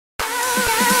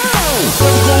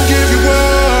Never gonna give you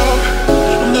up.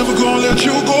 I'm never gonna let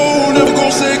you go. Never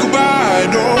gonna say goodbye,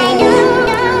 no.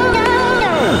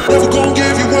 Never gonna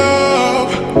give you up.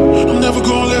 I'm never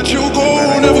gonna let you go.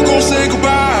 Never gonna say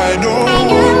goodbye, no.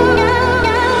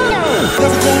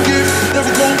 Never gonna give,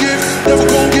 never gonna give, never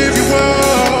gonna give you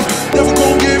up. Never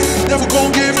gonna give, never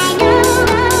gonna give.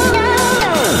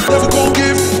 Never gonna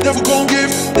give, never gonna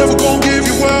give, never gonna give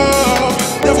you up.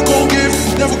 Never gonna give,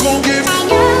 never gonna give.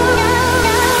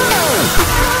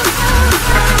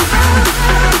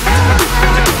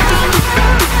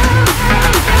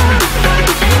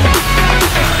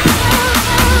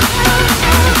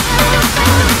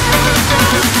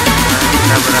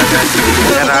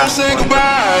 Never gonna say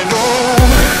goodbye, no.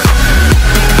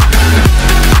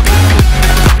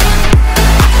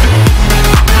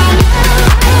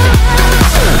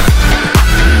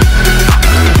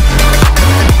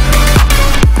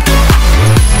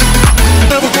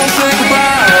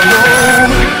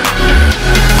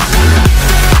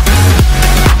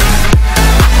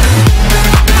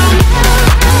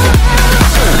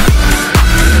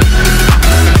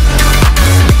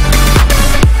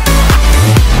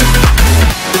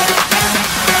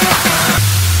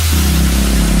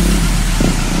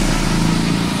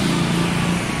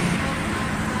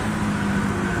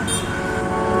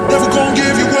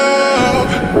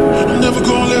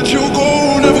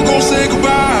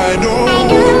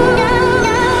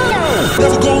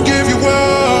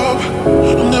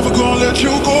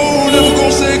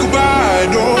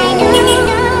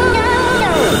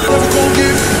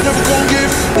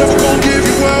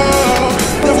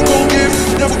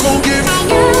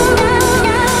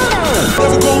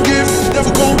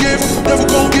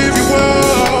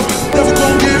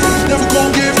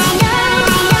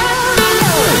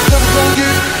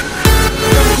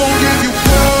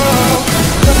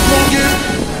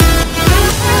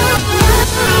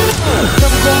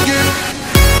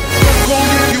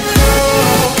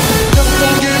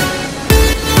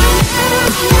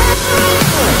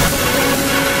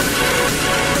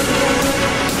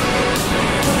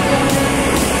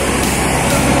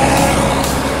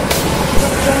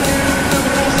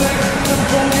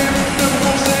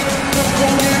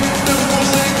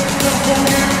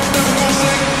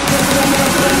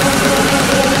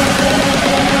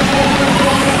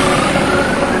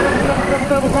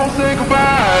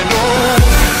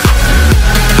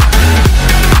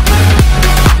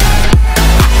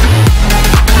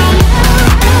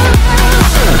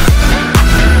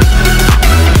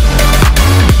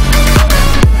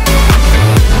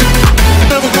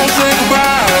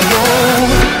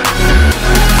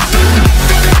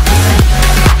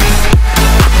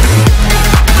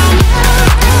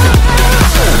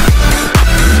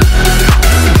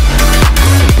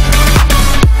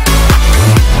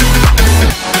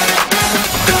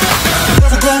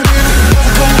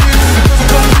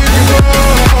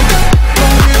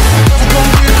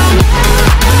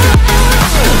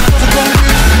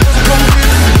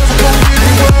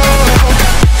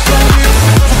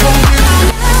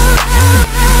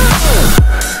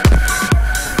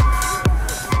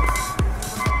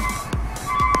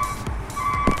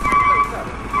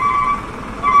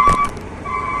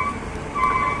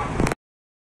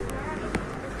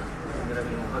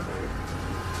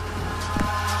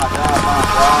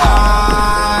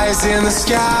 In the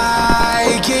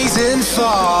sky, gazing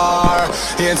far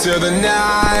into the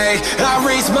night, I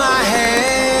raise my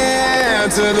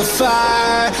hand to the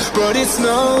fire, but it's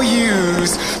no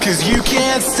use, 'cause you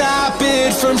can't stop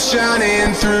it from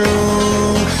shining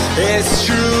through. It's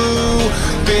true,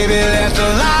 baby, let the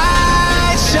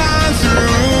light shine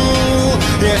through.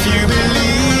 If you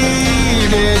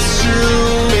believe it's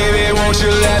true, baby, won't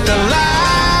you let the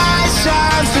light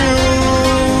shine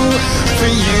through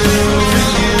for you, for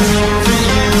you, for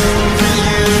you, for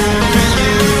you, for you, for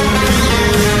you, for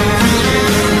you,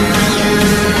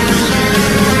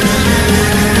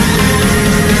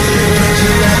 for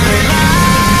you, let the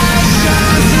light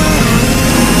shine through.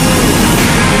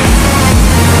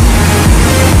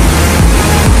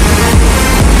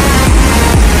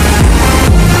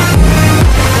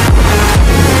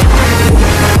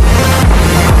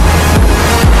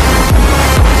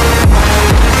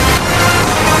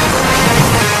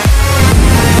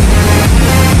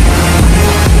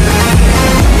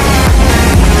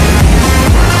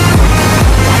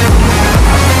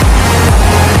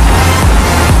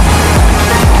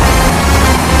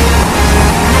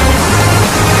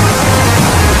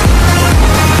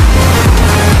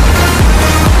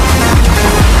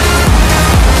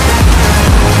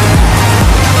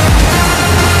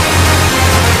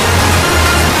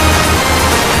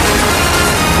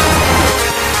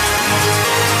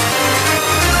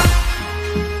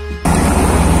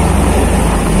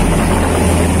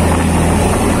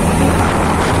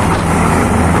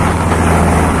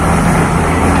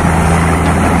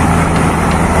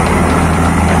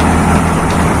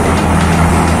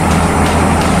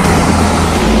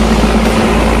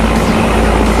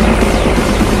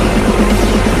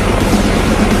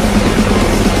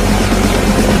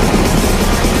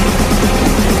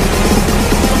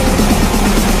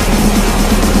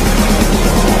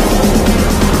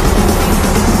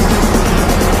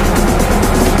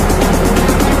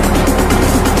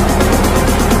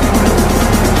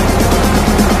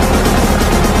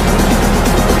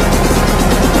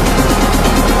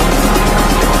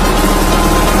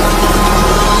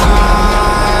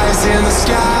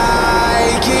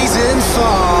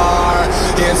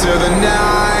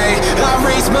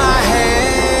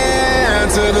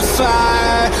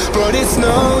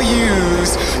 no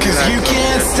use, 'cause you can't